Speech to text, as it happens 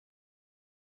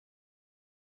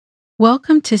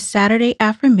Welcome to Saturday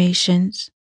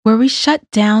Affirmations, where we shut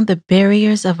down the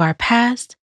barriers of our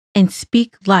past and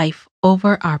speak life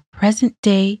over our present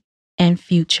day and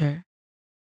future.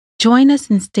 Join us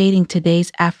in stating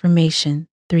today's affirmation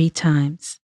 3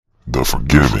 times. The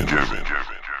forgiven.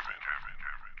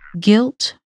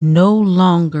 Guilt no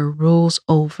longer rules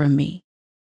over me.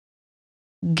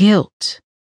 Guilt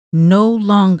no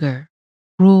longer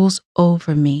rules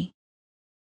over me.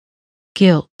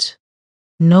 Guilt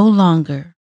no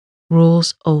longer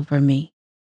rules over me.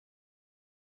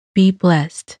 Be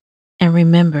blessed, and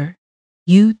remember,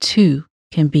 you too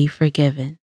can be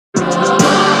forgiven.